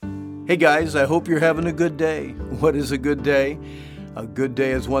Hey guys, I hope you're having a good day. What is a good day? A good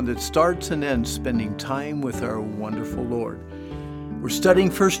day is one that starts and ends spending time with our wonderful Lord. We're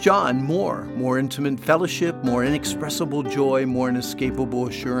studying 1 John, more intimate fellowship, more inexpressible joy, more inescapable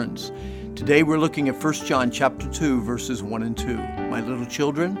assurance. Today we're looking at 1 John chapter 2, verses 1 and 2. My little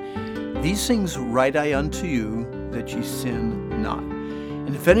children, these things write I unto you, that ye sin not.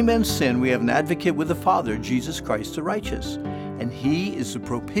 And if any man sin, we have an advocate with the Father, Jesus Christ the righteous. And he is the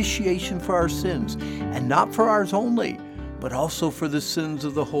propitiation for our sins, and not for ours only, but also for the sins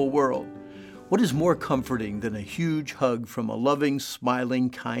of the whole world. What is more comforting than a huge hug from a loving, smiling,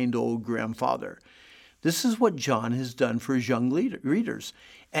 kind old grandfather? This is what John has done for his young readers,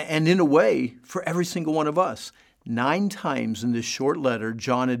 and in a way, for every single one of us. 9 times in this short letter,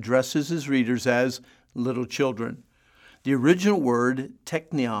 John addresses his readers as little children. The original word,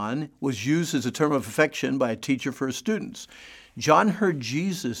 teknion, was used as a term of affection by a teacher for his students. John heard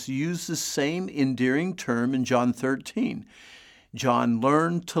Jesus use the same endearing term in John 13. John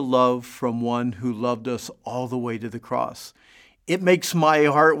learned to love from one who loved us all the way to the cross. It makes my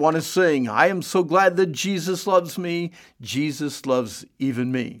heart want to sing. I am so glad that Jesus loves me. Jesus loves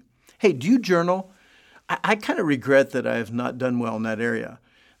even me. Hey, do you journal? I kind of regret that I have not done well in that area.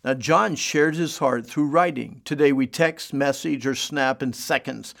 Now, John shared his heart through writing. Today we text, message, or snap in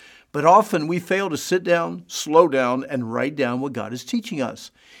seconds. But often we fail to sit down, slow down, and write down what God is teaching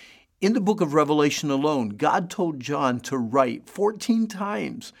us. In the book of Revelation alone, God told John to write 14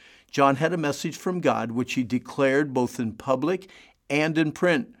 times. John had a message from God which he declared both in public and in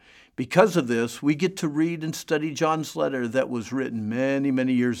print. Because of this, we get to read and study John's letter that was written many,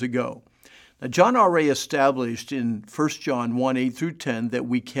 many years ago. Now, John already established in 1 John 1, 8 through 10 that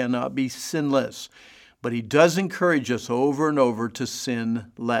we cannot be sinless. But he does encourage us over and over to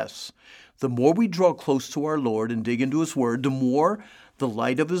sin less. The more we draw close to our Lord and dig into his word, the more the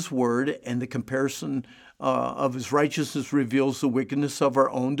light of his word and the comparison of his righteousness reveals the wickedness of our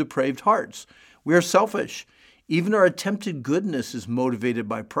own depraved hearts. We are selfish. Even our attempted goodness is motivated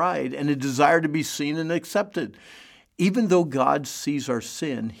by pride and a desire to be seen and accepted. Even though God sees our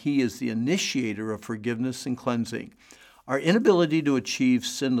sin, he is the initiator of forgiveness and cleansing. Our inability to achieve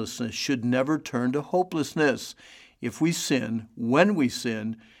sinlessness should never turn to hopelessness. If we sin, when we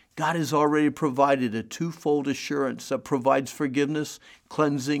sin, God has already provided a twofold assurance that provides forgiveness,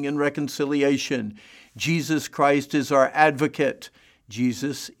 cleansing, and reconciliation. Jesus Christ is our advocate.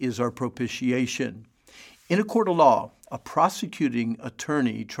 Jesus is our propitiation. In a court of law, a prosecuting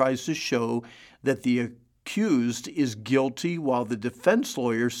attorney tries to show that the accused is guilty while the defense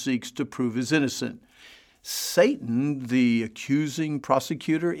lawyer seeks to prove his innocent. Satan, the accusing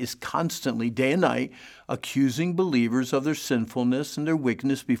prosecutor, is constantly, day and night, accusing believers of their sinfulness and their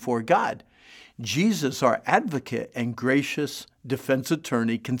wickedness before God. Jesus, our advocate and gracious defense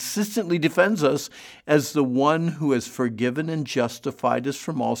attorney, consistently defends us as the one who has forgiven and justified us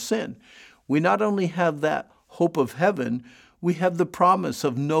from all sin. We not only have that hope of heaven, we have the promise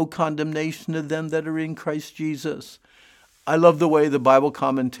of no condemnation to them that are in Christ Jesus. I love the way the Bible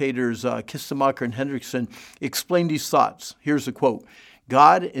commentators Kistemacher and Hendrickson explain these thoughts. Here's a quote.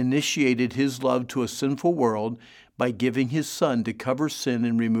 God initiated his love to a sinful world by giving his Son to cover sin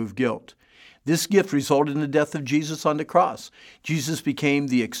and remove guilt. This gift resulted in the death of Jesus on the cross. Jesus became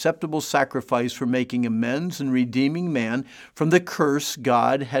the acceptable sacrifice for making amends and redeeming man from the curse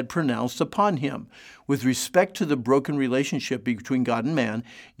God had pronounced upon him. With respect to the broken relationship between God and man,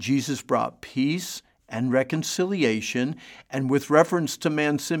 Jesus brought peace and reconciliation, and with reference to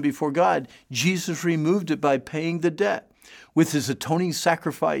man's sin before God, Jesus removed it by paying the debt. With his atoning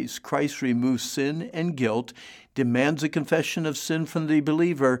sacrifice, Christ removes sin and guilt, demands a confession of sin from the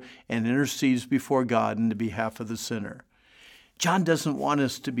believer, and intercedes before God in the behalf of the sinner. John doesn't want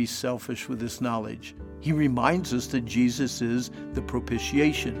us to be selfish with this knowledge. He reminds us that Jesus is the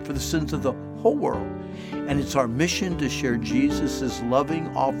propitiation for the sins of the whole world. And it's our mission to share Jesus' loving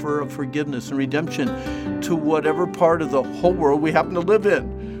offer of forgiveness and redemption to whatever part of the whole world we happen to live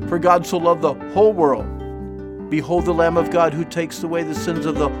in. For God so loved the whole world. Behold the Lamb of God who takes away the sins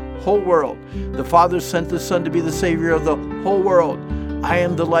of the whole world. The Father sent the Son to be the Savior of the whole world. I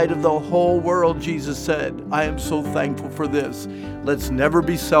am the light of the whole world, Jesus said. I am so thankful for this. Let's never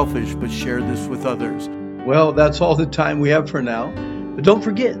be selfish, but share this with others. Well, that's all the time we have for now. But don't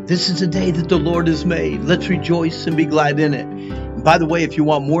forget, this is a day that the Lord has made. Let's rejoice and be glad in it. And by the way, if you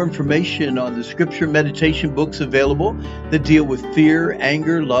want more information on the scripture meditation books available that deal with fear,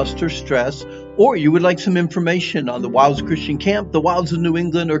 anger, lust, or stress, or you would like some information on the Wilds Christian Camp, the Wilds of New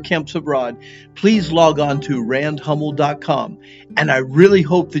England, or Camps Abroad, please log on to randhummel.com. And I really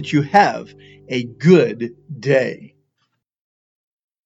hope that you have a good day.